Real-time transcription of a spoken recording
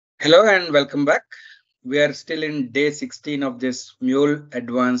Hello and welcome back. We are still in day 16 of this Mule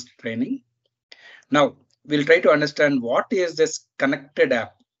advanced training. Now, we'll try to understand what is this connected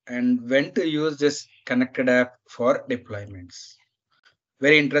app and when to use this connected app for deployments.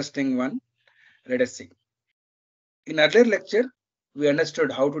 Very interesting one. Let us see. In earlier lecture, we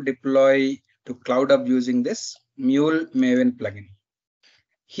understood how to deploy to Cloud Hub using this Mule Maven plugin.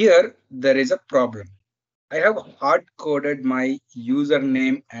 Here, there is a problem. I have hard coded my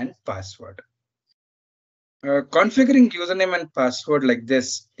username and password. Configuring username and password like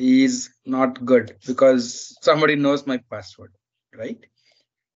this is not good because somebody knows my password, right?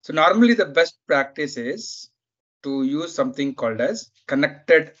 So normally the best practice is to use something called as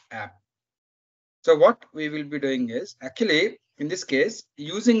connected app. So what we will be doing is actually in this case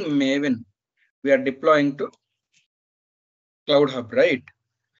using Maven, we are deploying to Cloud Hub, right?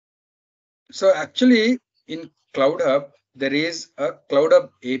 So actually in Cloud Hub, there is a Cloud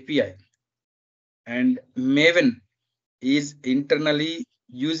Hub API and Maven is internally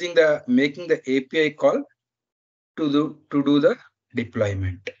making the API call to do the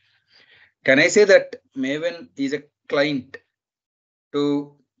deployment. Can I say that Maven is a client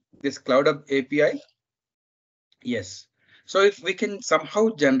to this Cloud Hub API? Yes. So if we can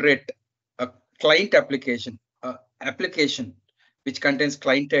somehow generate a client application which contains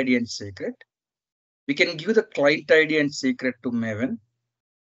client ID and secret, we can give the client ID and secret to Maven.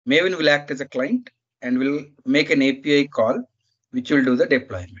 Maven will act as a client and will make an API call which will do the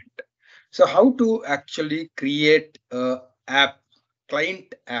deployment. So how to actually create a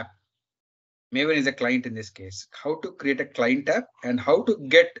client app? Maven is a client in this case. How to create a client app and how to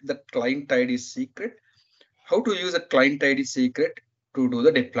get the client ID secret, how to use a client ID secret to do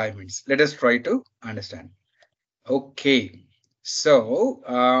the deployments. Let us try to understand. Okay, so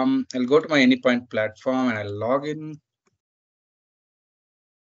I'll go to my AnyPoint platform and I'll log in.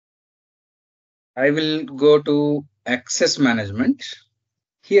 I will go to access management.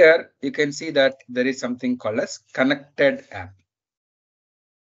 Here you can see that there is something called as connected app.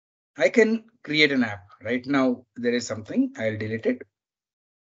 I can create an app. Right now there is something, I'll delete it.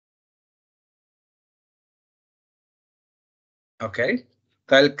 Okay,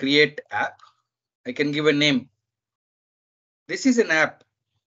 so I'll create app. I can give a name. This is an app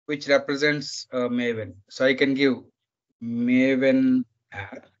which represents Maven. So I can give Maven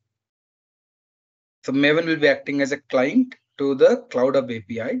app. So Maven will be acting as a client to the Cloud Hub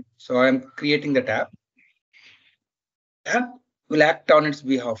API. So I'm creating that app. App will act on its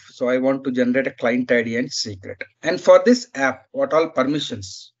behalf. So I want to generate a client ID and secret. And for this app, what all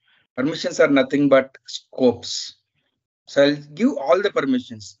permissions? Permissions are nothing but scopes. So I'll give all the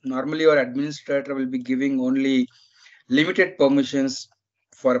permissions. Normally, your administrator will be giving only limited permissions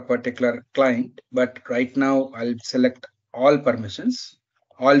for a particular client, but right now I'll select all permissions,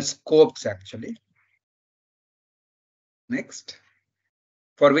 all scopes actually. Next,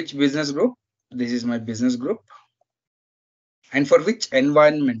 for which business group? This is my business group. And for which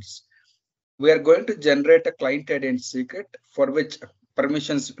environments? We are going to generate a client ID and secret for which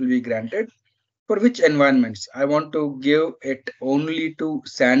permissions will be granted. For which environments? I want to give it only to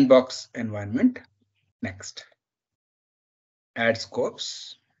sandbox environment. Next, add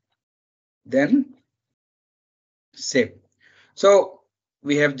scopes, then save. So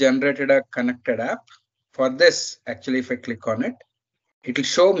we have generated a connected app. For this, actually, if I click on it, it will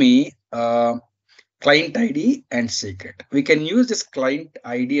show me client ID and secret. We can use this client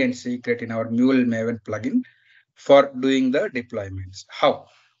ID and secret in our Mule Maven plugin for doing the deployments. How?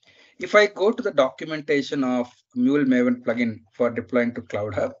 If I go to the documentation of Mule Maven plugin for deploying to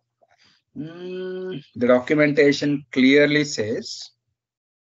Cloud Hub, the documentation clearly says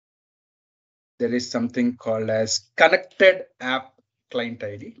there is something called as connected app client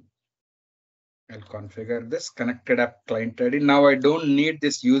ID. I'll configure this connected app client ID. Now I don't need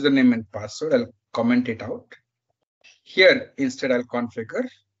this username and password. I'll comment it out. Here, instead, I'll configure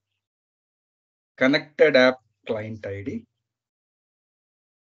connected app client ID.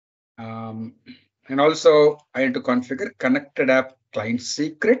 And also I need to configure connected app client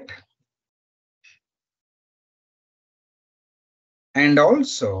secret. And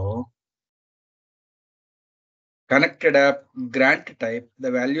also connected app grant type,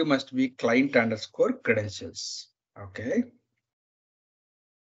 the value must be client underscore credentials. Okay.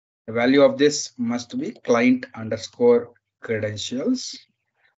 The value of this must be client underscore credentials.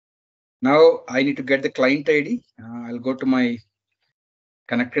 Now I need to get the client ID. I'll go to my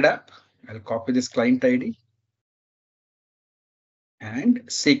connected app. I'll copy this client ID and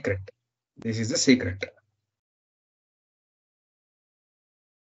secret. This is the secret.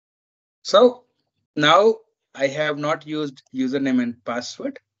 So now I have not used username and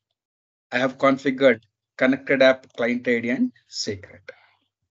password. I have configured connected app client ID and secret.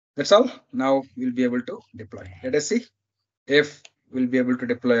 That's all. Now we'll be able to deploy. Let us see if we'll be able to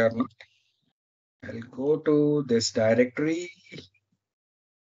deploy or not. I'll go to this directory,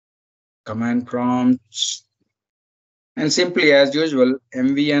 command prompts, and simply as usual,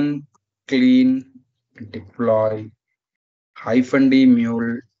 mvn clean deploy -d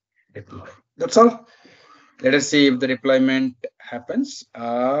mule deploy. That's all. Let us see if the deployment happens.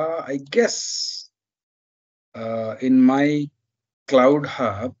 I guess in my Cloud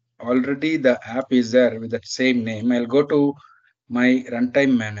Hub, already the app is there with that same name. I'll go to my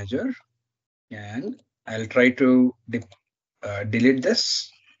runtime manager and I'll try to delete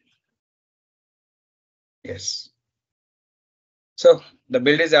this. Yes. So the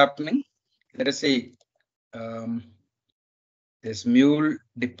build is happening. Let us see. This Mule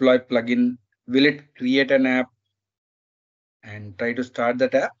deploy plugin, will it create an app and try to start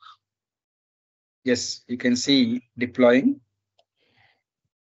that app? Yes, you can see deploying.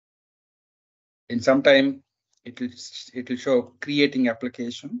 In some time, it will show creating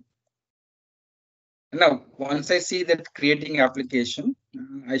application. Now, once I see that creating application,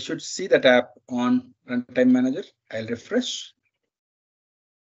 I should see that app on runtime manager. I'll refresh.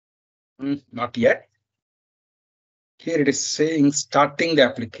 Not yet. Here it is saying starting the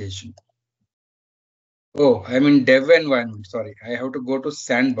application. Oh, I'm in dev environment. Sorry, I have to go to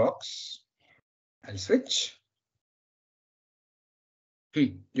sandbox. I'll switch.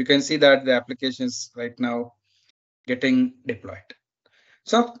 You can see that the application is right now getting deployed.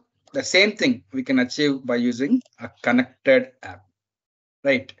 So the same thing we can achieve by using a connected app,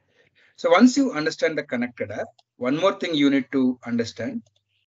 right? So once you understand the connected app, one more thing you need to understand.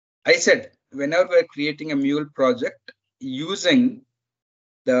 I said, whenever we're creating a Mule project using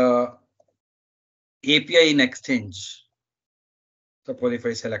the API in Exchange, suppose if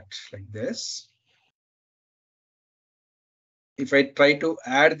I select like this, if I try to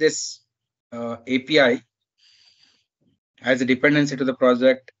add this API as a dependency to the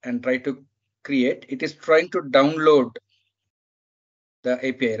project and try to create, it is trying to download the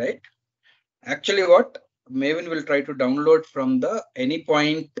API, right? Actually, what Maven will try to download from the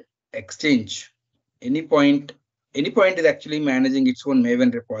AnyPoint exchange. AnyPoint is actually managing its own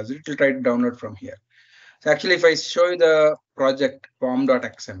Maven repository. It will try to download from here. So actually, if I show you the project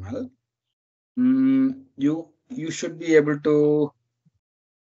pom.xml, you should be able to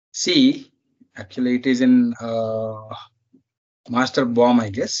see. Actually, it is in master BOM, I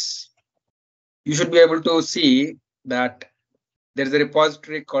guess. You should be able to see that there's a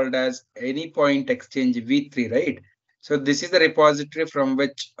repository called as AnyPoint Exchange v3, right? So this is the repository from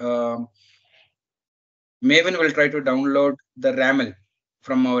which Maven will try to download the RAML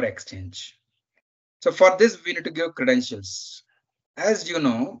from our exchange. So for this, we need to give credentials. As you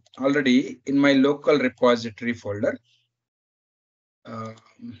know, already in my local repository folder, in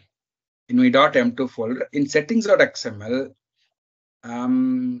my .m2 folder, in settings.xml,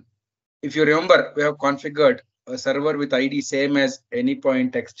 if you remember, we have configured a server with ID same as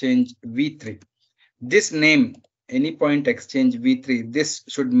AnyPoint Exchange v3. This name, AnyPoint Exchange v3, this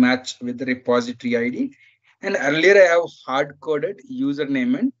should match with the repository ID. And earlier I have hard-coded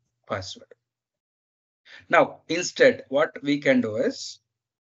username and password. Now, instead, what we can do is,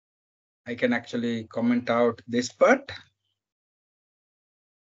 I can actually comment out this part.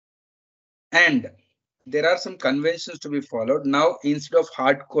 And there are some conventions to be followed. Now, instead of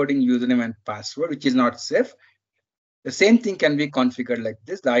hard coding username and password, which is not safe, the same thing can be configured like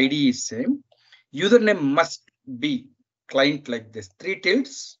this. The ID is same. Username must be client like this. 3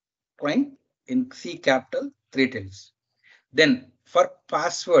 tildes, client in C capital, 3 tildes. Then for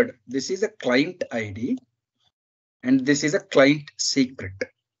password, this is a client ID and this is a client secret.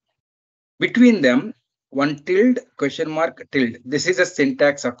 Between them, 1 tilde, question mark, tilde. This is a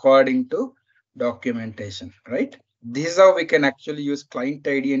syntax according to documentation, right? This is how we can actually use client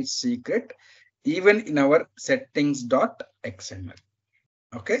ID and secret even in our settings.xml.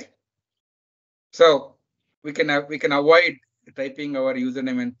 Okay. So we can avoid typing our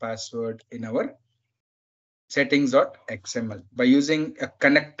username and password in our settings.xml by using a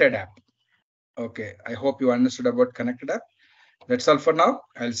connected app. Okay, I hope you understood about connected app. That's all for now.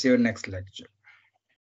 I'll see you in next lecture.